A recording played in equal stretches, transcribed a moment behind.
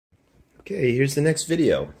Okay, here's the next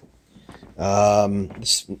video.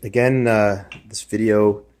 This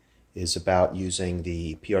video is about using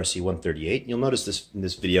the PRC-138. You'll notice in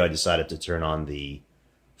this video I decided to turn on the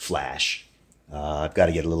flash. I've got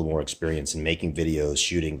to get a little more experience in making videos,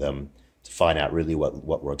 shooting them, to find out really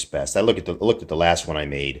what works best. I looked at the last one I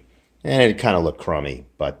made, and it kind of looked crummy,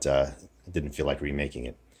 but I didn't feel like remaking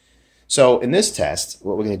it. So in this test,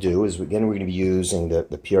 what we're going to do is, again, we're going to be using the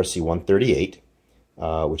PRC-138,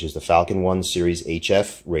 which is the Falcon 1 Series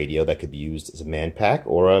HF radio that could be used as a man pack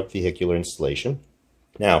or a vehicular installation.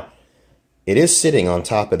 Now, it is sitting on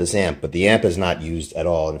top of this amp, but the amp is not used at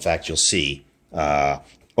all. In fact, you'll see none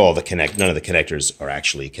of the connectors are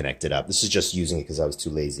actually connected up. This is just using it because I was too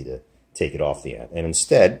lazy to take it off the amp. And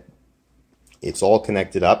instead, it's all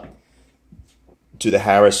connected up to the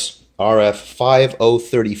Harris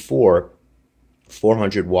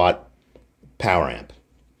RF-5034 watt power amp.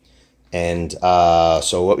 And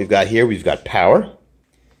so what we've got here, we've got power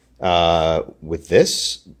with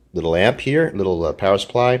this little amp here, little power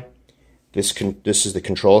supply. This is the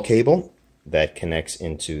control cable that connects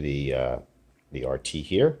into the RT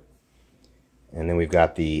here. And then we've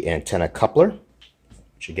got the antenna coupler,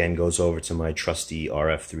 which again goes over to my trusty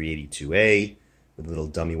RF-382A with a little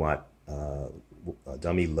dummy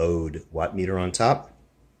load watt meter on top.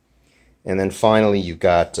 And then finally you've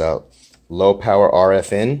got low power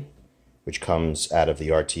RF in, which comes out of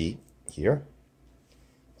the RT here,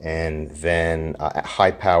 and then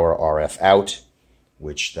high power RF out,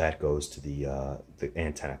 which that goes to the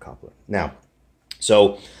antenna coupler. Now,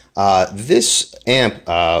 so this amp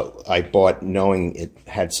I bought knowing it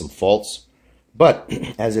had some faults, but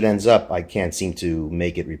as it ends up, I can't seem to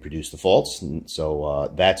make it reproduce the faults,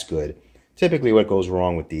 so that's good. Typically what goes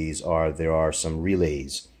wrong with these are there are some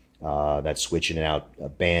relays that switch in and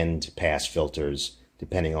out band pass filters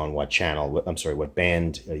depending on what what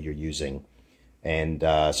band you're using, and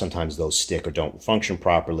sometimes those stick or don't function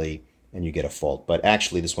properly and you get a fault. But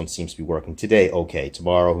actually this one seems to be working today okay.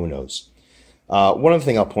 Tomorrow, who knows. One other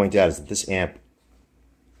thing I'll point out is that this amp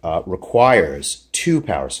requires two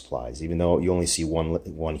power supplies, even though you only see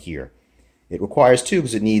one here. It requires two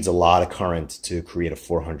because it needs a lot of current to create a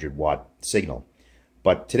 400 watt signal.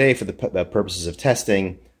 But today, for the purposes of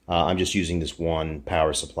testing, I'm just using this one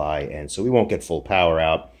power supply, and so we won't get full power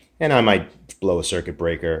out. And I might blow a circuit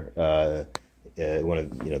breaker,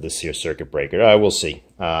 this here circuit breaker. We'll see.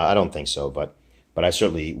 I don't think so, but I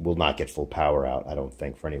certainly will not get full power out, I don't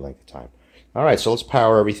think, for any length of time. All right, so let's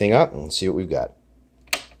power everything up and see what we've got.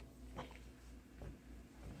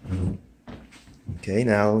 Okay,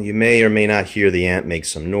 now you may or may not hear the amp make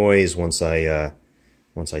some noise once I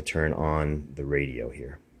turn on the radio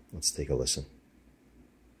here. Let's take a listen.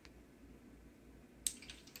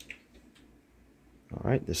 All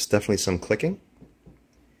right, there's definitely some clicking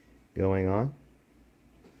going on.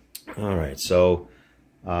 All right, so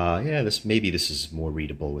yeah, maybe this is more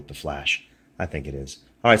readable with the flash. I think it is.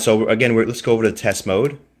 All right, so again, let's go over to test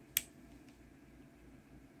mode.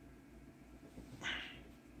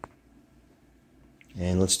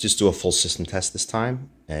 And let's just do a full system test this time.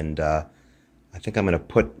 And I think I'm going to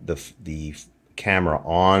put the camera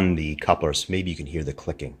on the coupler so maybe you can hear the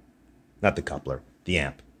clicking. Not the coupler, the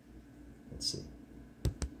amp. Let's see.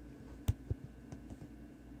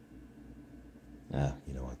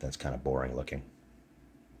 You know what? That's kind of boring looking.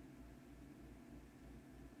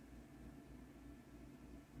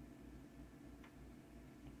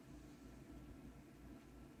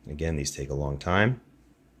 Again, these take a long time.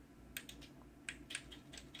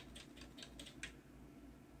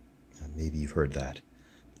 Maybe you've heard that.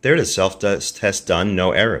 There it is, self-test done,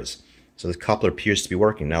 no errors. So the coupler appears to be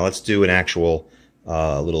working. Now let's do an actual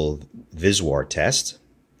little Viswar test.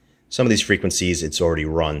 Some of these frequencies it's already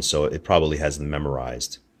run, so it probably has them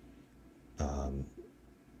memorized.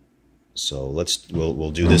 So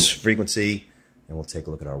we'll do this frequency, and we'll take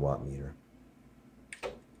a look at our watt meter.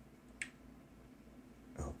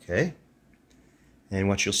 Okay. And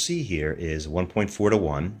what you'll see here is 1.4 to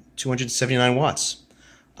 1, 279 watts.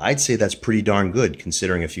 I'd say that's pretty darn good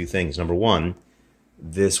considering a few things. Number one,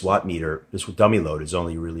 this watt meter, this dummy load is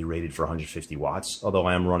only really rated for 150 watts, although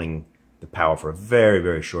I am running the power for a very,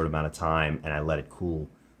 very short amount of time, and I let it cool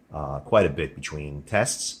quite a bit between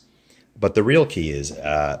tests. But the real key is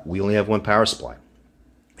we only have one power supply,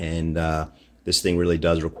 and this thing really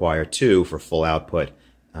does require two for full output.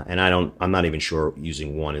 And I'm not even sure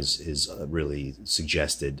using one is really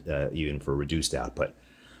suggested even for reduced output.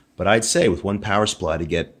 But I'd say with one power supply to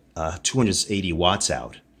get 280 watts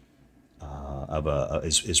out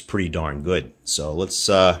is pretty darn good. So let's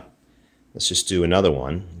just do another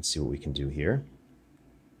one. Let's see what we can do here.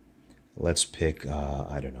 Let's pick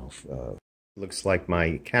I don't know Looks like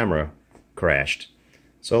my camera crashed.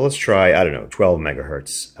 So let's try, I don't know, 12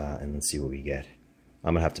 megahertz, and let's see what we get.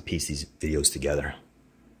 I'm gonna have to piece these videos together.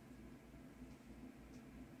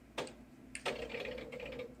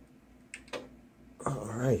 All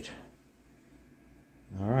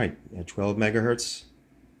right, at 12 megahertz,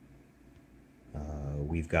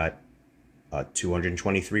 we've got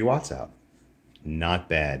 223 watts out. Not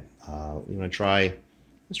bad. We're gonna try,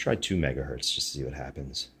 let's try 2 megahertz just to see what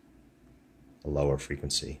happens. A lower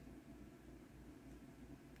frequency.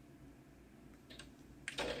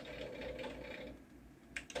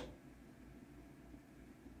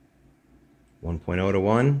 .0 to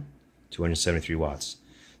 1, 273 watts.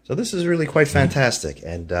 So this is really quite fantastic,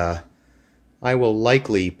 and I will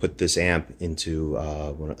likely put this amp into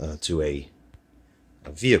to a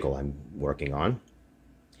vehicle I'm working on.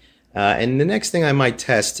 And the next thing I might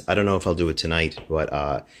test, I don't know if I'll do it tonight,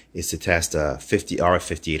 but is to test a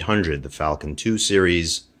RF-5034, the Falcon 2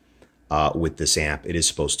 series, with this amp. It is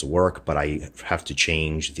supposed to work, but I have to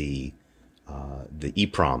change the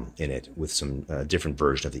EEPROM in it with some different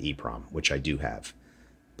version of the EEPROM, which I do have.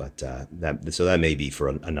 But so that may be for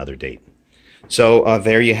another date. So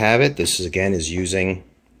there you have it. This again is using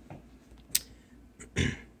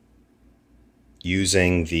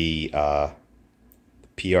the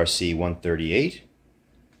PRC-138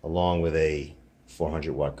 along with a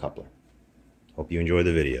 400 watt coupler. Hope you enjoyed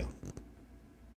the video.